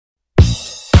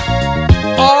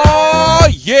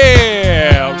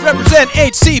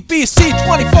Chillin HCBC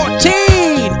 2014.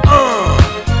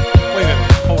 Wait a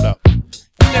minute, hold up.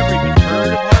 You never even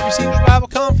heard of Harvey Cedars Bible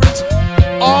Conference?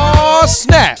 Aw,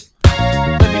 snap!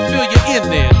 Let me fill you in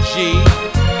there, G.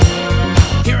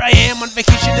 Here I am on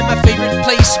vacation in my favorite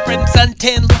place, spreading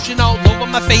suntan lotion all over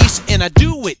my face, and I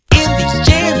do it in these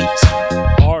jammies.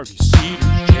 Harvey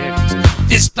Cedars Jammies.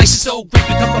 This place is so great,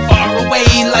 we come from far away,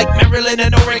 like Maryland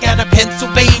and Oregon and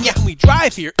Pennsylvania, and we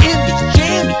drive here in these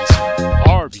jammies.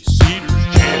 Harvey Cedars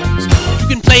Jammies. You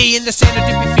can play in the sand or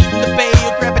dip your feet in the bay,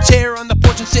 or grab a chair on the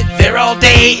porch and sit there all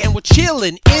day, and we're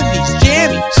chillin' in these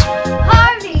jammies.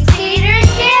 Harvey Cedars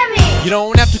Jammies. You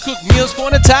don't have to cook meals for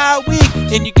an entire week,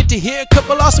 and you get to hear a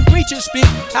couple awesome preachers speak.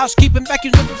 Housekeeping,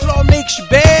 vacuums, the floor makes your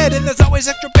bed, and there's always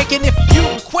extra bacon if you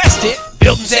request it.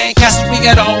 Buildings and castles, we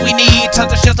got all we need.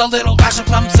 Tons of shells, a little glass of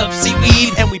clumps of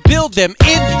seaweed, and we build them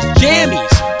in these jammies.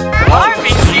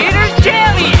 Harvey Cedars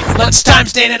Jammies. Lunchtime,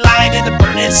 standing in line in the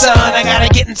burning sun. I gotta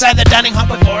get inside the dining hall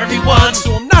before everyone,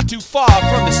 so I'm not too far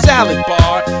from the salad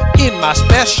bar in my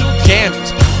special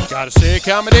jammies. Gotta say,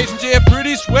 accommodations here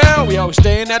pretty swell. We always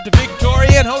staying at the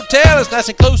Victorian Hotel. It's nice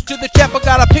and close to the chapel,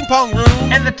 got a ping pong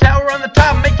room, and the tower on the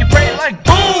top make you pray like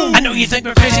boom. I know you think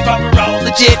we're crazy, but we're all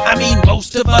legit. I mean,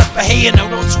 most of us, but hey, you know,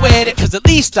 don't sweat it, cause at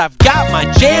least I've got my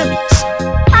jammies.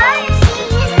 Harvey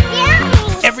Cedars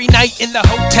Jammies. Every night in the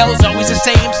hotel's always the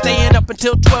same, staying up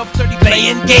until 12:30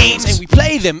 playing games, and we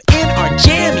play them in our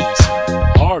jammies.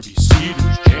 Harvey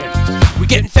Cedars Jammies. We're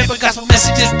getting fed with gospel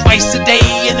messages twice a day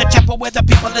in the chapel where the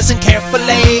people listen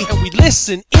carefully, and we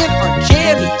listen in our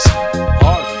jammies.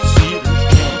 Harvey Cedars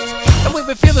Jammies. And when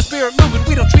we feel the Spirit moving,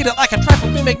 we don't treat it like a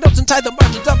trifle. We make notes inside the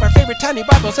margins of our favorite tiny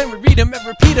Bibles, and we read them and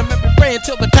repeat them and we pray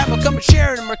until the time will come and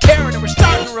sharing them, we're caring, and we're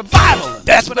starting a revival. And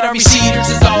that's what Harvey Cedars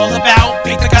is all about.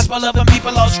 Make the gospel of them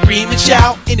people all scream and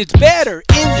shout, and it's better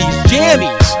in these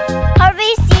jammies.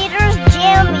 Harvey Cedars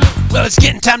Jammies. Well, it's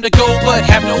getting time to go, but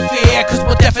have no fear, cause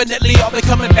we'll definitely all be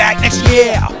coming back next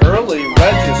year. Early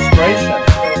registration.